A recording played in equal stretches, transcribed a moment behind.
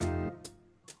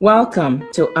Welcome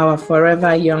to our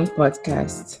Forever Young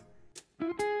podcast,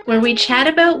 where we chat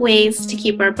about ways to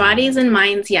keep our bodies and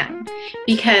minds young,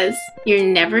 because you're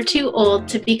never too old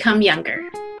to become younger.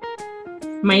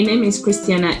 My name is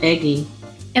Christiana Eggy.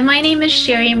 And my name is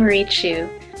Sherry Marie Chu.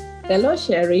 Hello,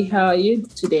 Sherry. How are you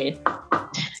today?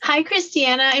 Hi,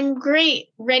 Christiana. I'm great.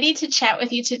 Ready to chat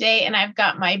with you today, and I've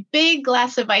got my big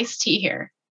glass of iced tea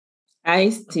here.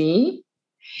 Iced tea?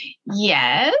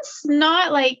 Yes,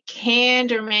 not like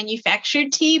canned or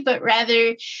manufactured tea, but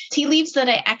rather tea leaves that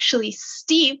I actually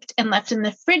steeped and left in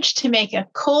the fridge to make a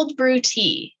cold brew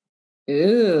tea.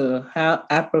 Ooh, how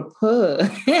apropos.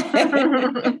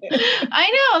 I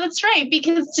know, that's right,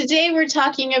 because today we're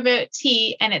talking about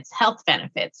tea and its health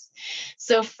benefits.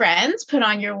 So friends, put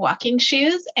on your walking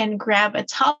shoes and grab a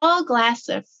tall glass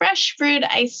of fresh brewed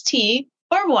iced tea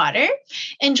or water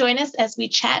and join us as we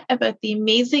chat about the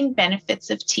amazing benefits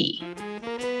of tea.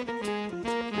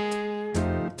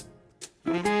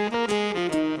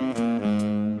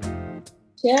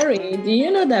 Sherry, do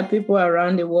you know that people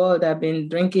around the world have been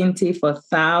drinking tea for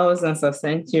thousands of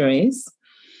centuries?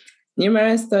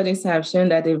 Numerous studies have shown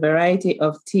that a variety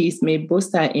of teas may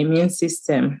boost our immune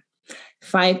system,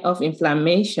 fight off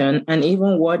inflammation, and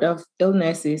even ward off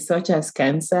illnesses such as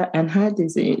cancer and heart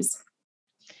disease.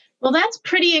 Well, that's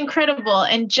pretty incredible,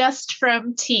 and just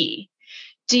from tea.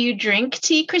 Do you drink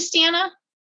tea, Christiana?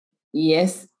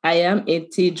 Yes, I am a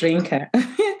tea drinker.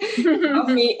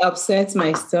 Coffee upsets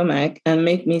my stomach and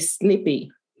make me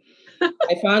sleepy.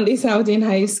 I found this out in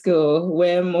high school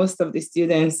where most of the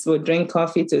students would drink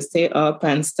coffee to stay up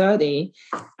and study.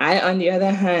 I, on the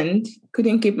other hand,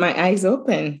 couldn't keep my eyes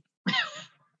open.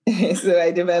 So I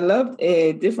developed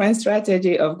a different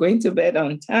strategy of going to bed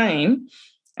on time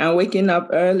and waking up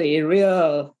early,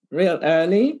 real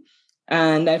early.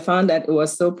 And I found that it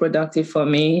was so productive for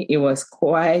me. It was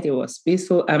quiet, it was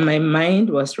peaceful, and my mind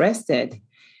was rested.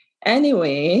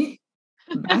 Anyway,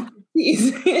 back to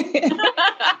these.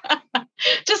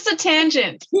 Just a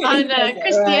tangent on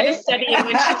Christiana's studying when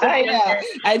she was younger. Yeah.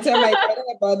 I tell my daughter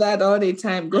about that all the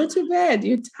time. Go to bed.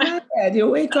 You're tired. You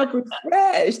wake up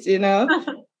refreshed,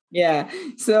 Yeah.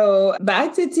 So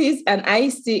back to teas and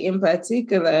iced tea in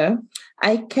particular.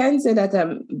 I can't say that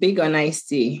I'm big on iced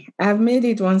tea. I've made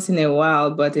it once in a while,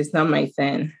 but it's not my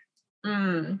thing.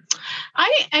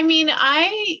 I mean,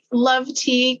 I love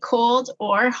tea cold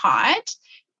or hot.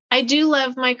 I do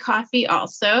love my coffee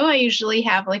also. I usually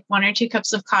have like 1 or 2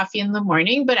 cups of coffee in the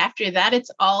morning, but after that,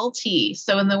 it's all tea.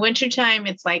 So in the wintertime,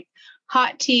 it's like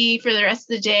hot tea for the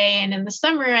rest of the day. And in the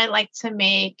summer, I like to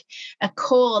make a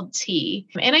cold tea.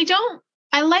 And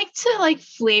I like to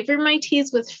flavor my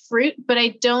teas with fruit, but I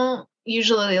don't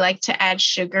usually like to add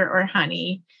sugar or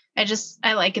honey.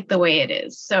 I like it the way it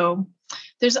is. So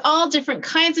there's all different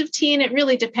kinds of tea, and it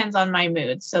really depends on my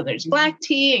mood. So there's black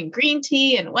tea and green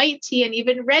tea and white tea and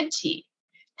even red tea.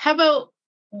 How about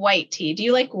white tea? Do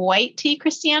you like white tea,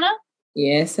 Christiana?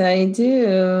 Yes, I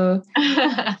do.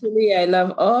 Actually, I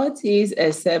love all teas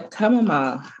except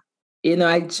chamomile.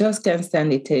 I just can't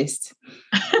stand the taste.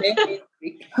 Maybe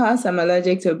because I'm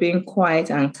allergic to being quiet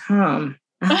and calm.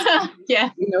 Yeah.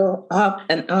 Up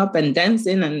and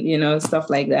dancing and, stuff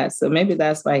like that. So maybe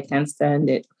that's why I can't stand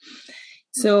it.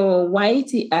 So white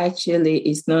tea actually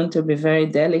is known to be very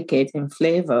delicate in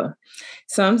flavor.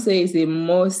 Some say it's the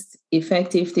most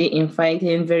effective tea in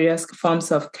fighting various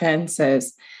forms of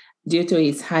cancers due to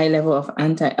its high level of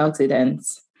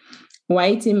antioxidants.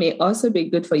 White tea may also be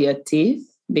good for your teeth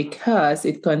because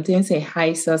it contains a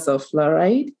high source of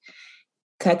fluoride,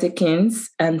 catechins,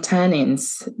 and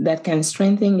tannins that can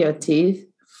strengthen your teeth,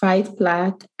 fight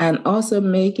plaque, and also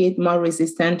make it more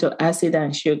resistant to acid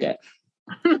and sugar.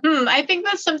 I think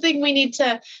that's something we need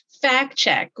to fact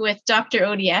check with Dr.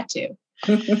 Odiatu.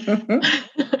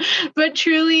 But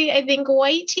truly, I think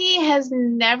white tea has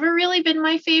never really been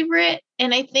my favorite.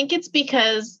 And I think it's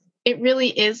because it really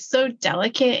is so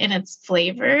delicate in its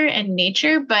flavor and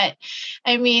nature. But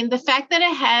I mean, the fact that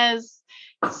it has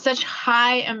such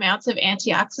high amounts of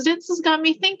antioxidants has got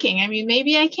me thinking. I mean,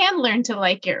 maybe I can learn to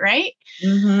like it, right?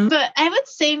 Mm-hmm. But I would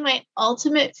say my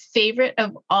ultimate favorite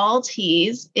of all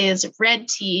teas is red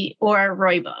tea or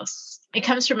rooibos. It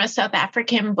comes from a South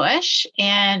African bush,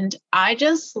 and I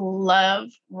just love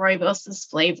rooibos's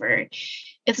flavor.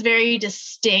 It's very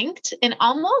distinct and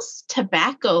almost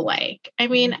tobacco-like. I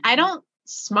mean, I don't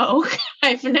smoke.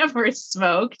 I've never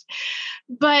smoked,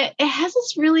 but it has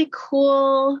this really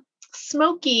cool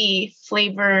smoky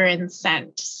flavor and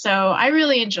scent. So I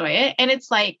really enjoy it. And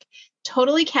it's like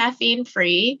totally caffeine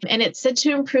free. And it's said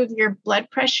to improve your blood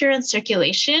pressure and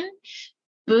circulation,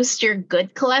 boost your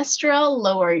good cholesterol,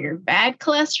 lower your bad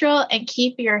cholesterol, and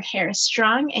keep your hair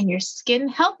strong and your skin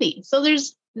healthy. So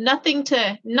there's nothing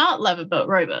to not love about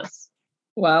rooibos.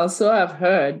 Well, so I've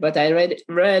heard, but I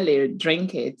rarely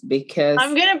drink it because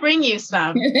I'm going to bring you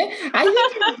some. I think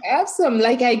I have some.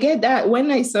 Like I get that when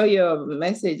I saw your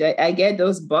message, I get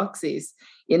those boxes,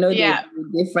 Yeah.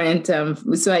 the different.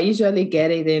 So I usually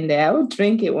get it in there. I would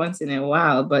drink it once in a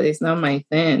while, but it's not my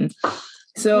thing.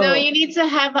 So no, you need to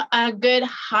have a good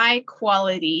high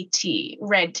quality tea,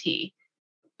 red tea.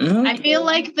 Okay. I feel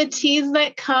like the teas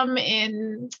that come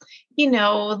in,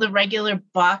 the regular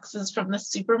boxes from the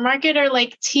supermarket are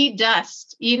like tea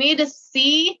dust. You need to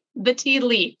see the tea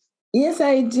leaf. Yes,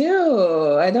 I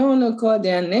do. I don't want to call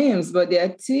their names, but their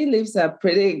tea leaves are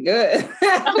pretty good.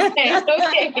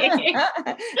 Okay.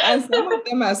 And some of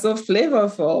them are so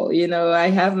flavorful. I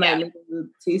have my little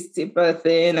tea stipper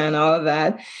thing and all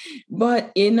that.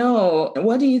 But,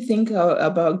 what do you think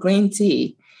about green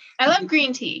tea? I love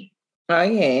green tea.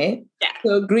 Okay. Yeah.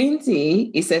 So green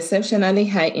tea is exceptionally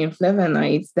high in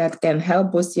flavonoids that can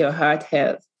help boost your heart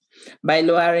health by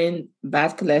lowering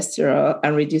bad cholesterol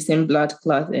and reducing blood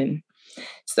clotting.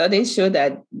 Studies show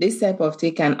that this type of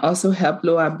tea can also help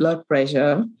lower blood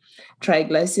pressure,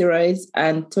 triglycerides,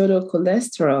 and total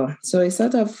cholesterol. So it's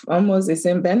sort of almost the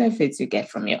same benefits you get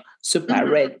from your super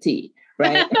red tea,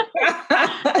 right?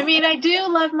 I mean, I do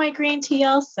love my green tea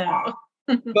also.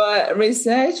 But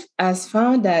research has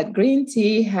found that green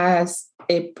tea has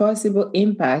a possible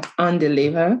impact on the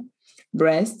liver,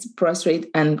 breast, prostate,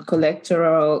 and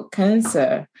colorectal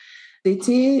cancer. The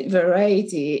tea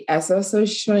variety has also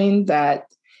shown that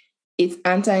it's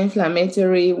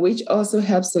anti-inflammatory, which also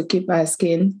helps to keep our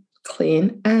skin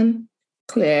clean and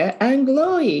clear and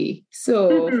glowy.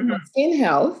 So for skin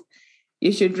health,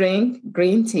 you should drink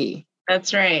green tea.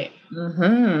 That's right.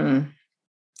 Mm-hmm.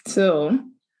 So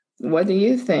what do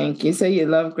you think? You say you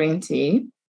love green tea.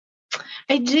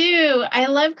 I do. I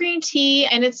love green tea.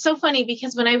 And it's so funny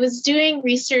because when I was doing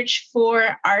research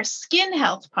for our skin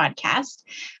health podcast,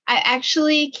 I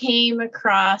actually came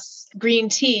across green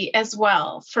tea as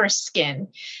well for skin.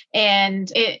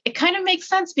 And it kind of makes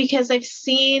sense because I've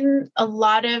seen a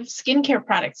lot of skincare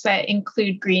products that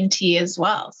include green tea as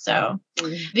well. So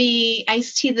the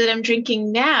iced tea that I'm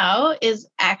drinking now is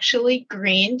actually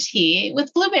green tea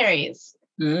with blueberries.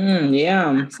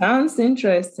 Yeah, sounds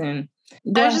interesting.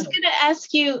 I was just going to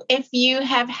ask you if you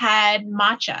have had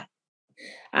matcha.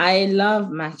 I love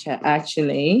matcha,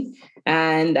 actually.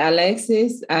 And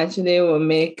Alexis actually will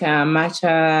make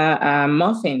matcha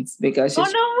muffins because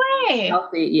she's no way.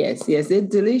 Healthy. Yes, it's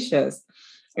delicious.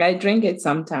 I drink it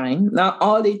sometime, not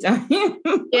all the time.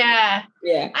 Yeah.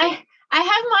 Yeah. I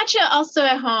have matcha also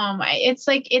at home.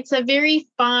 It's a very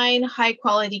fine, high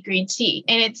quality green tea.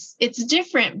 And it's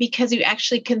different because you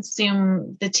actually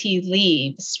consume the tea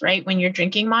leaves, right? When you're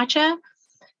drinking matcha,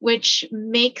 which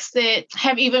makes it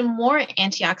have even more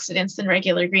antioxidants than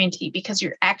regular green tea because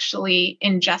you're actually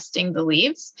ingesting the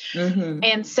leaves. Mm-hmm.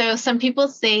 And so some people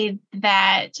say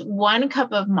that 1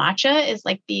 cup of matcha is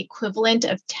like the equivalent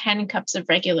of 10 cups of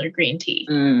regular green tea.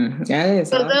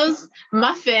 So those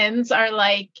muffins are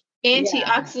like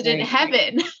antioxidant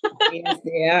heaven. Yes,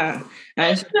 they are.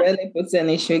 And she barely puts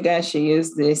any sugar. She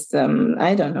uses this,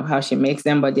 I don't know how she makes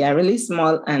them, but they are really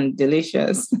small and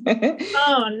delicious.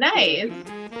 Oh, nice.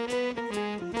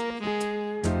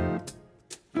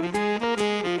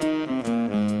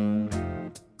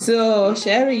 So,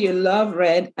 Sherry, you love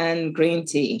red and green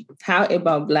tea. How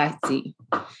about black tea?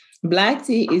 Black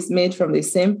tea is made from the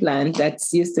same plant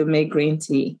that's used to make green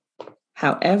tea.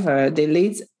 However, the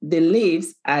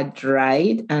leaves are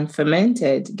dried and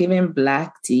fermented, giving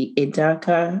black tea a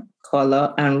darker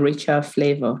color and richer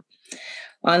flavor.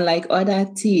 Unlike other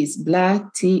teas,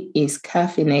 black tea is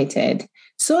caffeinated.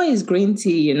 So is green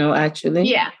tea, actually.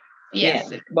 Yeah. Yes.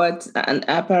 Yeah, but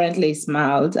apparently it's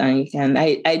mild, and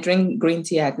I drink green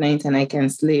tea at night and I can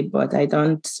sleep, but I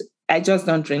just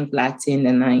don't drink black tea in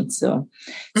the night. So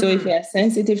if you're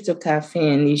sensitive to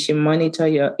caffeine, you should monitor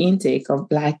your intake of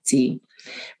black tea.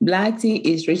 Black tea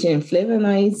is rich in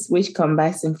flavonoids, which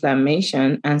combats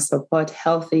inflammation and support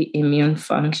healthy immune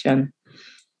function.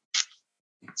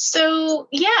 So,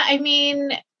 yeah, I mean,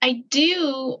 I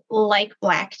do like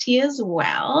black tea as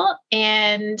well.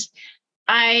 And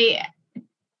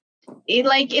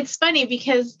it's funny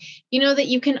because that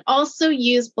you can also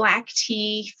use black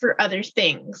tea for other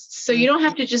things. So you don't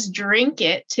have to just drink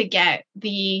it to get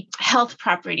the health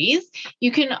properties.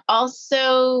 You can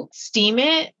also steam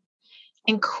it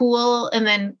and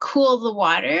then cool the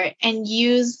water and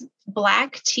use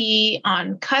black tea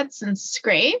on cuts and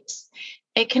scrapes.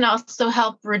 It can also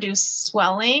help reduce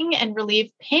swelling and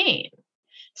relieve pain.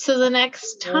 So the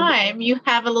next time you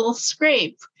have a little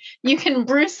scrape, you can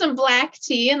brew some black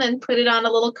tea and then put it on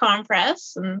a little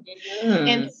compress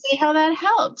and see how that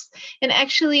helps. And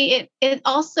actually it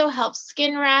also helps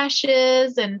skin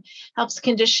rashes and helps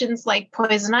conditions like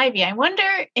poison ivy. I wonder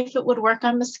if it would work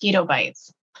on mosquito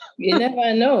bites. You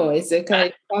never know. It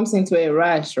comes into a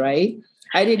rush, right?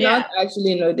 I did not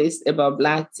actually know this about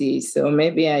black tea, so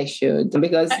maybe I should,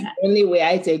 because the only way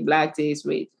I take black tea is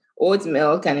with oat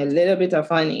milk and a little bit of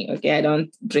honey. Okay, I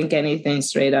don't drink anything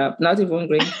straight up, not even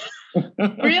green.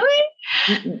 Really?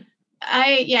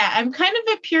 I'm kind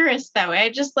of a purist that way. I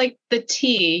just like the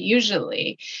tea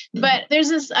usually. But there's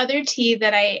this other tea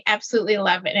that I absolutely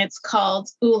love, and it's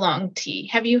called oolong tea.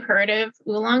 Have you heard of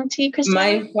oolong tea,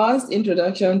 Christiana? My first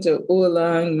introduction to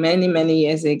oolong many, many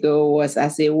years ago was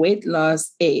as a weight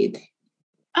loss aid.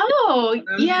 Oh,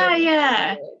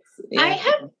 yeah.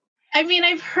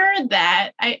 I've heard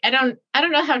that. I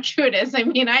don't know how true it is. I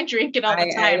mean, I drink it all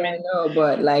the time. I know,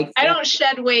 but I don't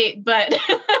shed weight, but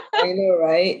I know,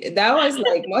 right? That was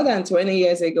like more than 20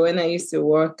 years ago when I used to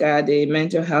work at the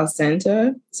mental health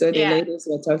center. So the ladies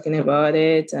were talking about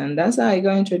it, and that's how I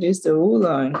got introduced to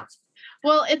oolong.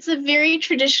 Well, it's a very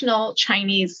traditional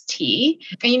Chinese tea.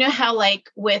 And you know how, like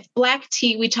with black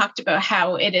tea, we talked about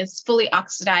how it is fully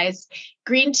oxidized.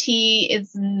 Green tea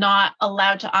is not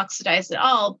allowed to oxidize at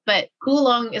all, but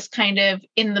oolong is kind of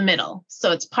in the middle.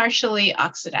 So it's partially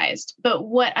oxidized. But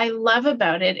what I love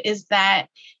about it is that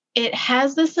it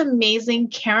has this amazing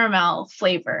caramel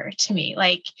flavor to me.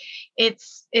 Like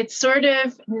it's sort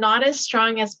of not as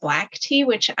strong as black tea,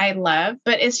 which I love,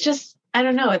 but it's just, I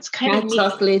don't know. It's kind of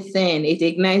chocolate thin. It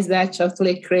ignites that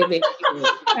chocolate craving.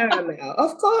 Caramel,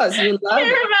 of course, you love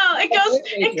caramel.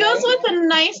 It goes with a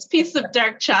nice piece of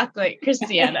dark chocolate,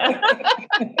 Christiana.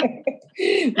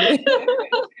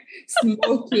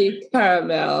 Smoky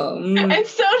caramel, and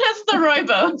so does the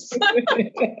rooibos.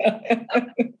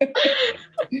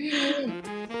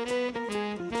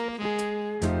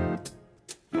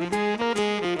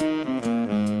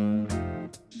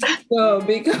 So,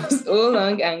 because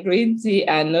oolong and green tea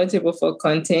are notable for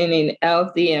containing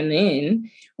L-theanine,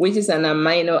 which is an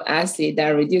amino acid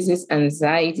that reduces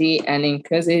anxiety and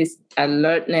increases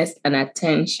alertness and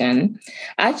attention.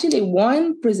 Actually,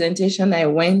 one presentation I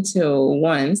went to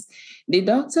once, the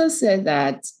doctor said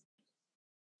that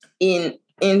in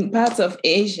parts of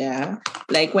Asia,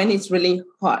 like when it's really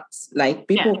hot, like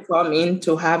people come in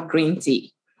to have green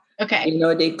tea. Okay.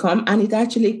 They come and it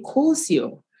actually cools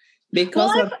you.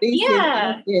 Because of this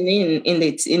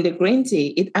in the green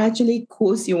tea, it actually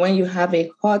cools you when you have a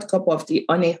hot cup of tea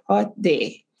on a hot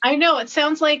day. I know, it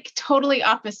sounds like totally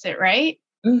opposite, right?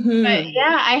 Mm-hmm. But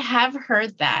I have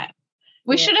heard that.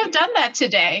 We should have done that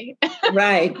today.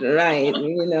 Right.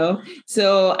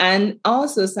 So, and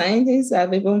also scientists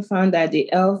have even found that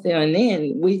the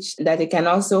L-theanine, that it can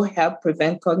also help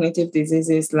prevent cognitive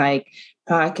diseases like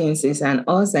Parkinson's and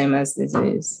Alzheimer's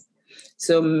disease.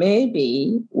 So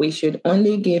maybe we should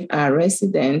only give our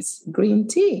residents green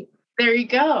tea. There you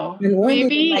go. And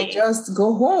maybe they might just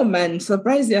go home and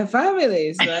surprise their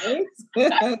families, right?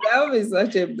 That would be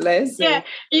such a blessing. Yeah,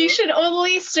 you should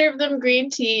only serve them green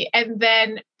tea and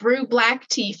then brew black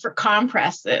tea for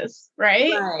compresses,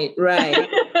 right? Right.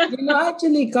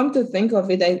 Actually, come to think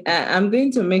of it, I'm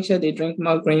going to make sure they drink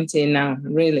more green tea now,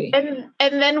 really.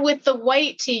 And then with the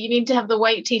white tea, you need to have the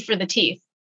white tea for the teeth.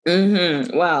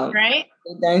 Mm-hmm. Wow. Right?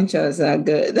 The dentures are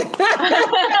good.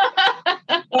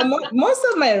 Most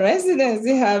of my residents,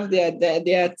 they have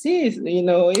their teeth,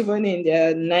 even in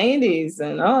their 90s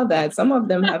and all that. Some of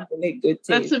them have really good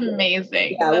teeth. That's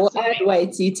amazing. Yeah, we'll add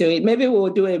white tea to it. Maybe we'll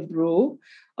do a brew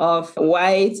of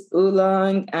white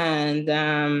oolong and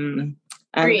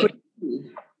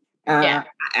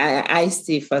iced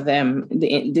tea for them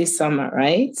this summer,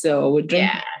 right? So we'll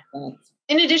drink that.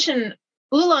 In addition,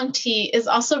 oolong tea is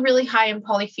also really high in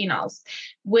polyphenols,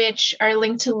 which are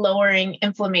linked to lowering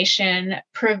inflammation,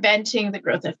 preventing the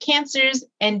growth of cancers,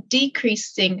 and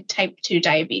decreasing type 2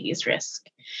 diabetes risk.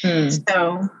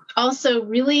 So also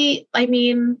really, I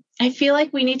feel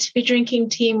like we need to be drinking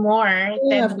tea more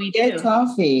than we do.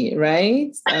 Coffee,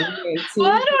 right?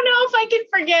 Well, I don't know if I can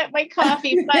forget my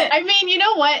coffee, but you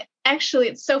know what? Actually,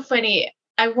 it's so funny.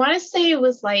 I want to say it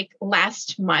was like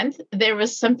last month, there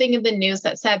was something in the news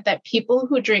that said that people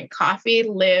who drink coffee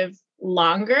live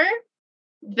longer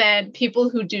than people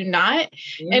who do not.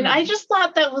 And I just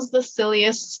thought that was the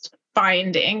silliest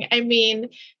finding.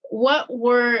 What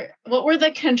were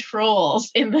the controls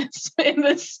in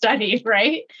this study,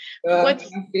 right? What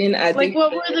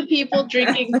were the people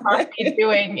drinking coffee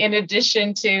doing in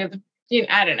addition to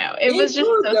I don't know. It was just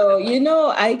so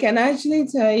I can actually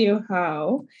tell you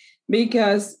how.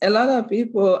 Because a lot of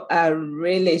people are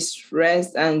really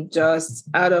stressed and just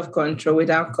out of control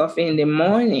without coffee in the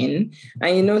morning.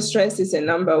 And stress is a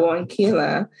number one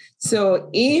killer. So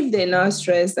if they're not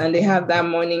stressed and they have that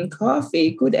morning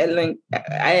coffee,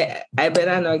 I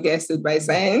better not get sued by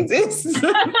scientists.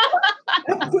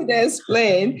 I could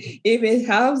explain if it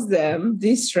helps them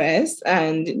de-stress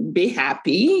and be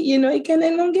happy, it can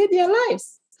elongate their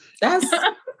lives. That's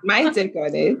my take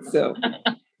on it. So,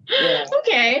 yeah.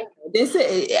 Okay.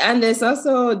 And there's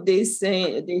also this,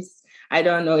 I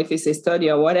don't know if it's a study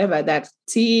or whatever, that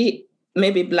tea,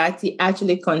 maybe black tea,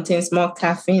 actually contains more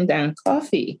caffeine than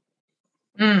coffee.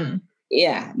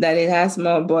 Yeah, that it has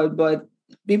more, but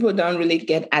people don't really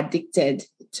get addicted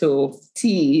to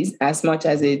teas as much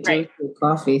as they do to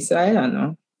coffee. So I don't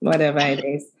know, whatever it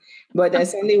is. But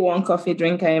there's only one coffee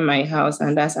drinker in my house,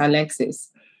 and that's Alexis.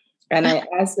 And I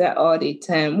ask her all the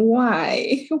time,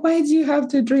 why? Why do you have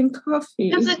to drink coffee?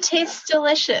 Because it tastes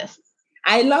delicious.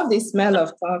 I love the smell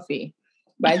of coffee,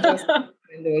 but I just don't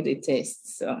know the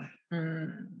taste. So,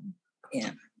 yeah.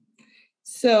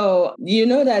 So,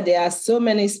 that there are so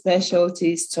many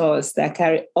specialty stores that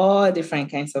carry all different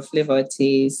kinds of flavored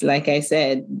teas. Like I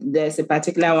said, there's a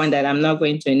particular one that I'm not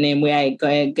going to name where I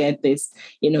get this,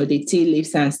 the tea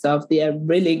leaves and stuff. They are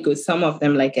really good. Some of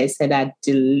them, like I said, are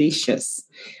delicious.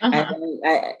 I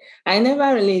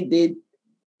never really did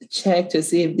check to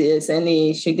see if there's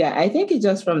any sugar. I think it's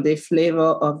just from the flavor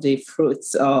of the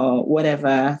fruits or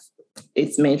whatever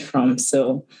it's made from.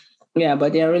 So, yeah,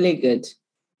 but they're really good.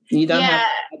 You don't have to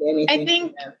add anything. I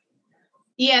think,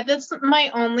 that's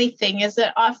my only thing is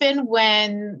that often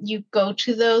when you go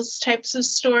to those types of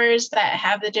stores that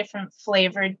have the different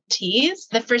flavored teas,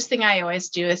 the first thing I always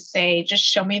do is say, just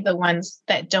show me the ones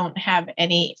that don't have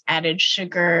any added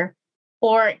sugar,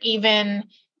 or even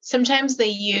sometimes they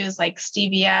use like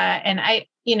stevia, and I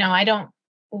don't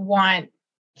want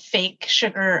fake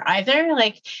sugar either.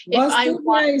 Like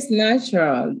stevia is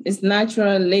natural. It's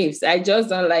natural leaves. I just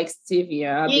don't like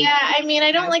stevia. Yeah,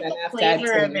 I don't like the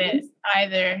flavor of it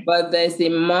either. But there's the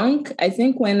monk. I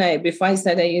think before I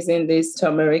started using this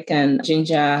turmeric and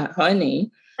ginger honey,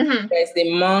 there's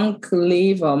the monk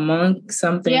leaf or monk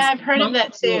something. Yeah, I've heard of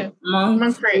that too.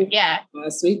 Monk fruit, yeah.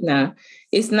 Sweetener.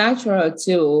 It's natural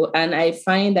too, and I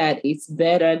find that it's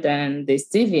better than the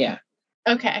stevia.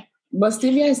 Okay. But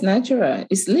stevia is natural.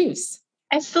 It's leaves.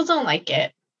 I still don't like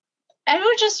it. I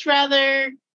would just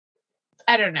rather,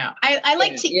 I don't know. I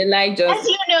like to, you like just, as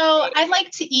you know, I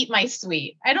like to eat my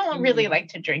sweet. I don't really like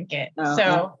to drink it.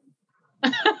 So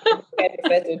I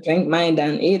prefer to drink mine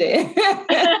than eat it.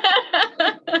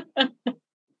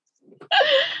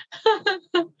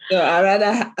 So I'd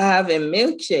rather have a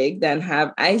milkshake than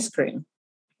have ice cream.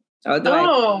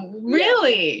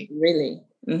 Really? Really.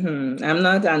 Mm-hmm. I'm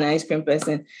not an ice cream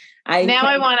person. I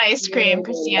want ice cream,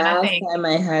 Christiana. Last time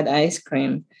I had ice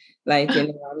cream,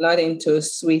 I'm not into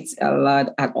sweets a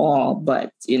lot at all,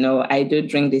 but I do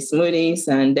drink the smoothies,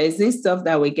 and there's this stuff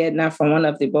that we get now from one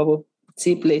of the bubble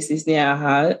tea places near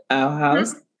our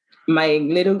house. My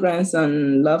little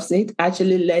grandson loves it.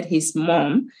 Actually led his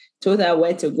mom, told her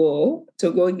where to go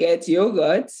get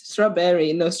yogurt,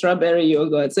 strawberry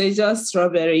yogurt. So it's just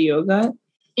strawberry yogurt.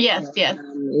 Yes.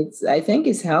 I think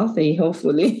it's healthy,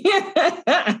 hopefully.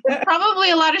 There's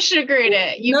probably a lot of sugar in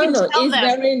it. It's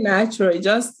very natural. I think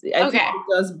it's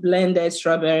just blended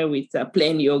strawberry with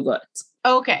plain yogurt.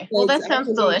 Okay, well, that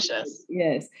sounds delicious.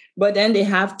 Yes, but then they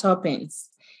have toppings.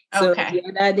 So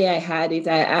the other day I had it,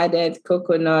 I added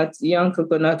young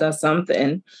coconut or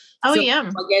something. Oh,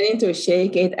 yum. Forgetting to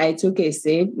shake it, I took a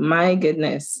sip. My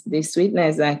goodness, the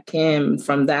sweetness that came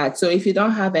from that. So if you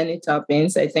don't have any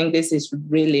toppings, I think this is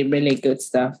really, really good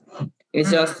stuff. It's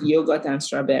just yogurt and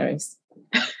strawberries.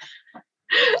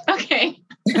 Okay.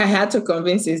 I had to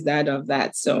convince his dad of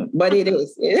that. So, but it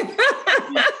is.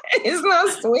 It's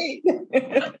not sweet.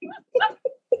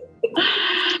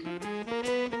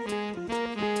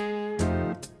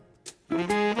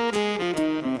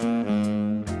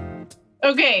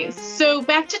 Okay, so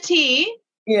back to tea.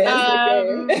 Yes.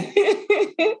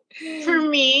 For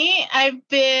me, I've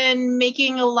been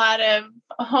making a lot of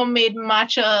homemade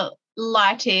matcha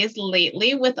lattes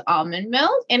lately with almond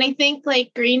milk. And I think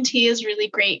green tea is really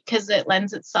great because it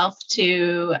lends itself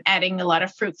to adding a lot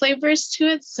of fruit flavors to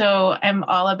it. So I'm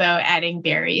all about adding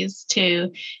berries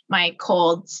to my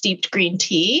cold steeped green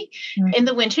tea. Mm-hmm. In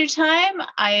the wintertime,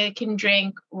 I can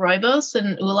drink rooibos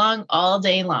and oolong all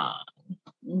day long.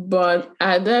 But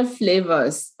are there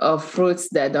flavors of fruits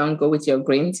that don't go with your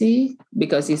green tea?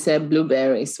 Because you said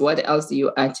blueberries. What else do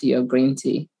you add to your green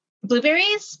tea?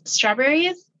 Blueberries,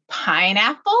 strawberries,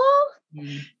 pineapple,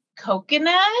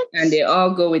 coconut. And they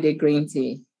all go with the green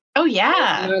tea. Oh,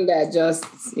 yeah. One that just,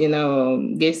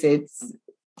 gives it.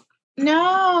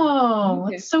 No,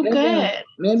 Okay. it's so good.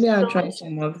 Maybe I'll try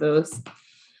some of those.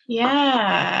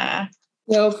 Yeah.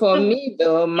 So for me,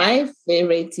 though, my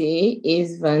favorite tea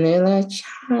is vanilla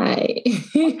chai.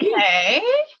 Okay.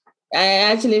 I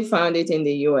actually found it in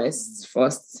the US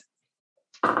first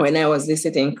when I was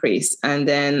visiting Greece. And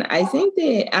then I think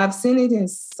I've seen it in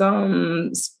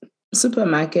some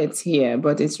supermarkets here,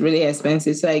 but it's really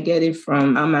expensive. So I get it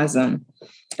from Amazon.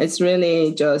 It's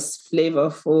really just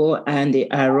flavorful and the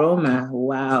aroma.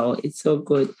 Wow, it's so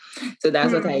good. So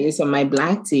that's what I use on my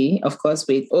black tea, of course,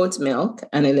 with oat milk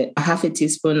and a half a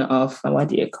teaspoon of, what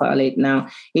do you call it now?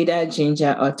 Either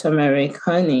ginger or turmeric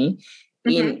honey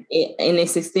in a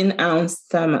 16-ounce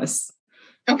thermos.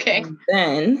 Okay. And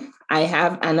then I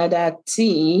have another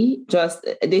tea, just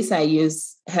this I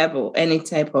use herbal, any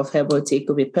type of herbal tea. It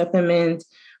could be peppermint,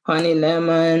 honey,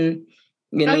 lemon.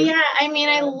 Oh, yeah. I mean,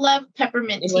 I love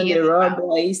peppermint tea. Even the raw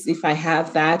boys, if I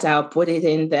have that, I'll put it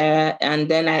in there. And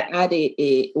then I add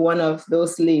one of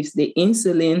those leaves, the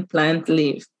insulin plant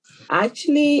leaf.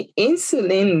 Actually,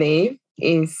 insulin leaf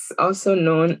is also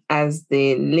known as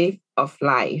the leaf of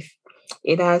life.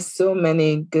 It has so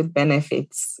many good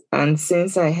benefits. And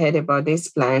since I heard about this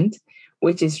plant,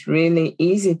 which is really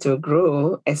easy to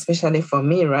grow, especially for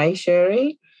me, right,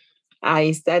 Sherry?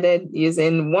 I started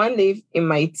using one leaf in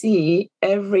my tea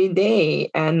every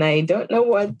day. And I don't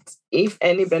know if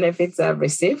any benefits I've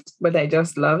received, but I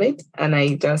just love it. And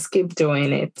I just keep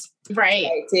doing it. Right.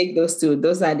 So I take those two.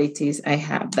 Those are the teas I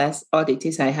have. That's all the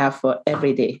teas I have for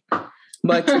every day.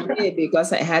 But today,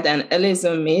 because I had an early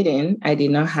Zoom meeting, I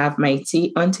did not have my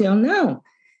tea until now.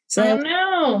 So I went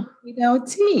without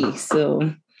tea. So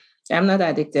I'm not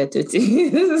addicted to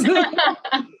tea.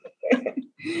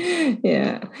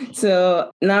 Yeah.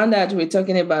 So now that we're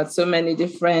talking about so many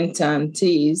different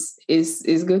teas,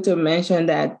 it's good to mention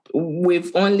that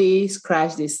we've only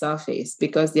scratched the surface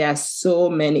because there are so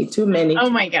many, too many. Oh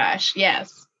my gosh,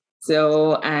 yes.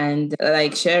 So, and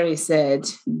like Sherry said,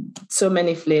 so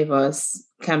many flavors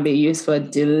can be used for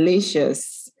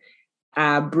delicious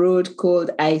brewed cold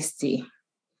iced tea.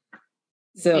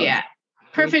 So yeah,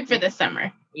 perfect for the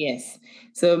summer. Yes.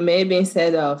 So maybe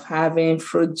instead of having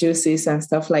fruit juices and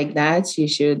stuff like that, you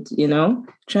should,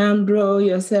 try and brew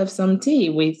yourself some tea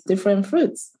with different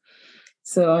fruits.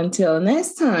 So until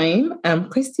next time, I'm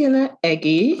Christiana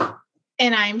Eggy.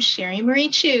 And I'm Sherry Marie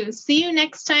Chu. See you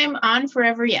next time on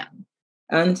Forever Young.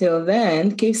 Until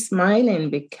then, keep smiling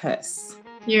because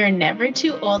you're never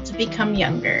too old to become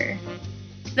younger.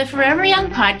 The Forever Young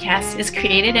podcast is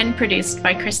created and produced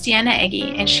by Christiana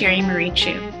Eggy and Sherry Marie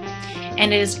Chu,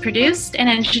 and it is produced and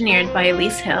engineered by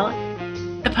Elise Hill.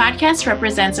 The podcast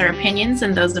represents our opinions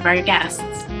and those of our guests.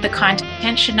 The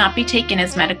content should not be taken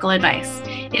as medical advice.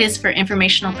 It is for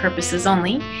informational purposes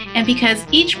only, and because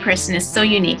each person is so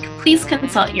unique, please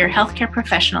consult your healthcare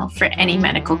professional for any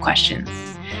medical questions.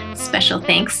 Special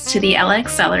thanks to the Ella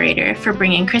Accelerator for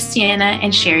bringing Christiana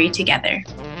and Sherry together.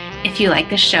 If you like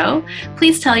the show,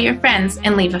 please tell your friends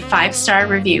and leave a 5-star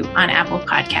review on Apple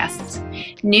Podcasts.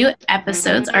 New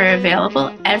episodes are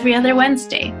available every other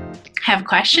Wednesday. Have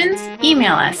questions?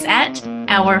 Email us at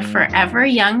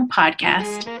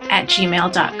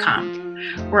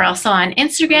ourforeveryoungpodcast@gmail.com. We're also on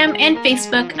Instagram and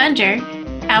Facebook under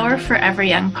Our Forever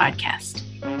Young Podcast.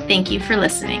 Thank you for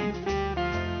listening.